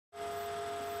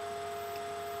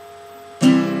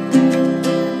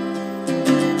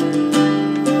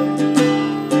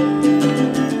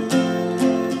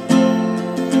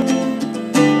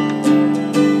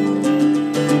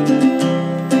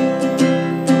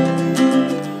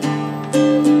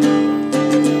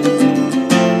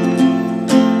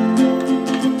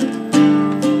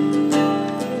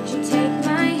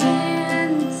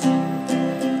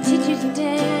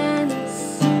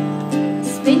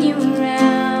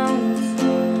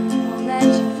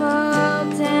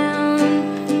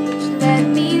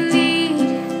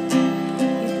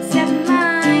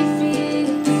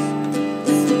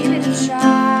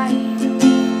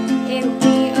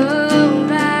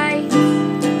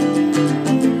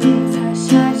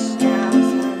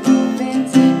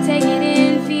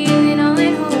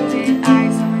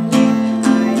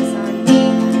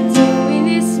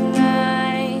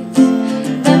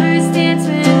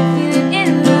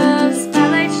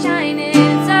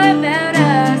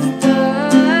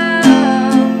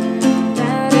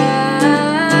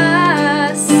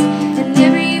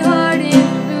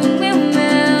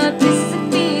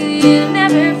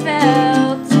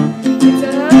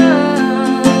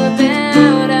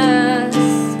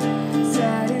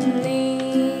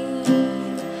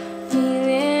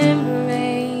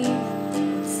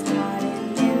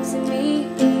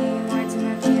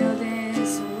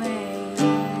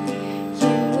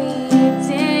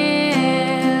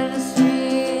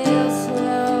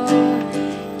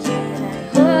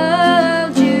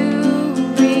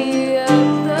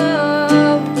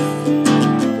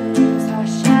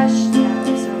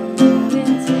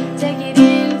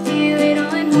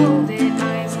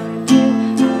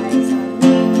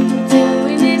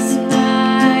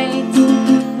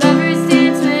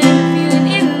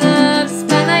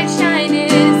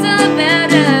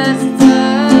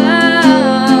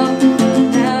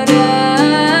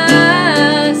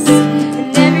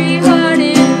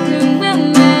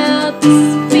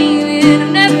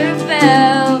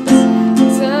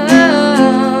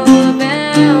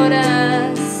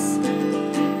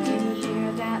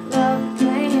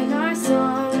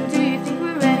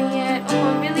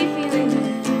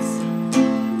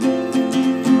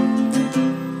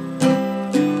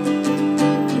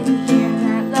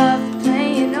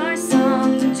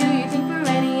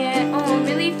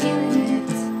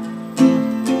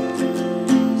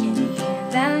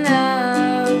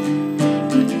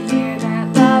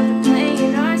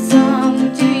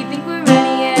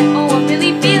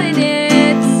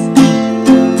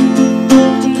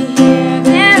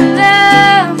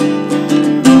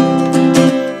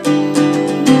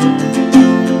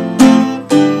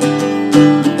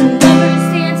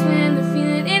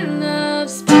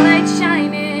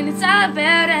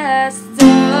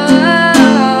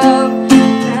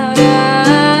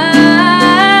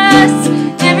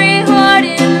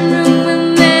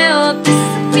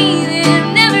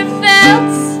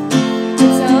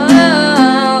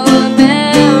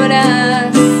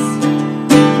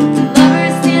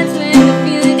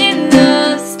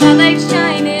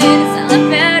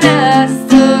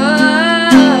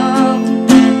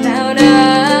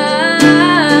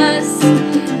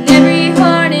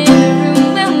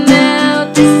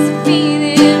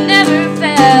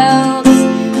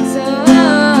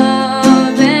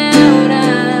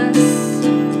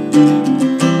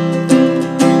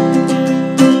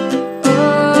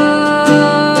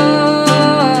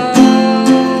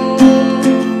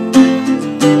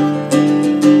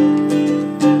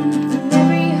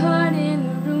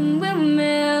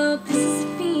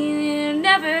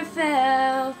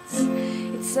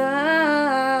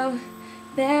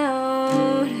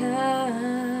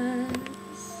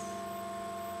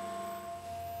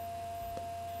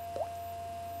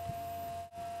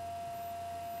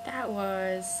That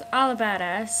was All About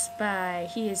Us by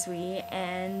He Is We,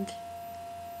 and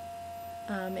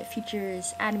it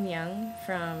features Adam Young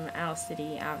from Owl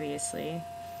City, obviously.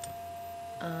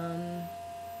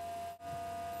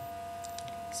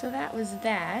 So that was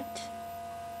that.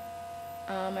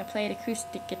 I played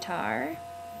acoustic guitar.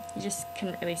 You just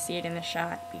couldn't really see it in the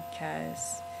shot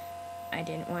because I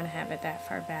didn't want to have it that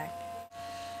far back.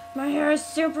 My hair is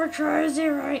super crazy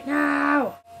right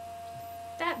now!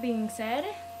 That being said,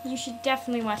 you should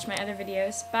definitely watch my other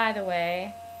videos. By the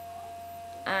way,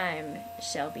 I'm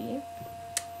Shelby,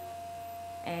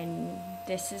 and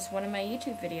this is one of my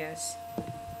YouTube videos.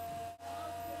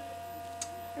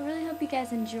 I really hope you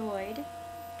guys enjoyed,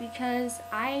 because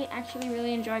I actually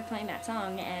really enjoyed playing that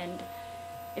song, and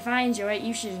if I enjoy it,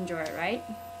 you should enjoy it, right?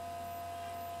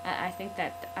 I think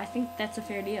that's a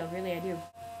fair deal, really I do.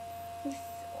 With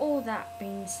all that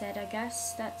being said, I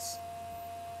guess that's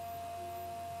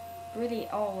really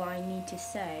all I need to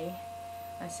say,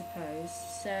 I suppose.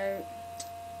 So,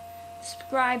 the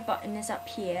subscribe button is up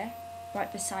here, right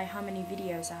beside how many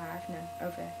videos I have. No,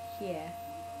 over here.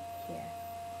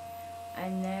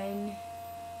 And then,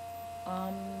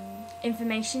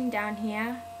 information down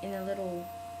here in a little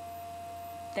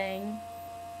thing.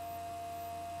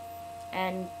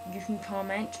 And you can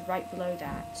comment right below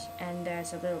that. And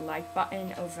there's a little like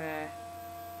button over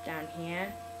down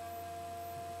here.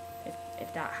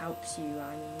 If that helps you,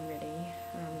 I mean, really.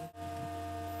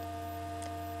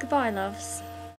 Goodbye, loves.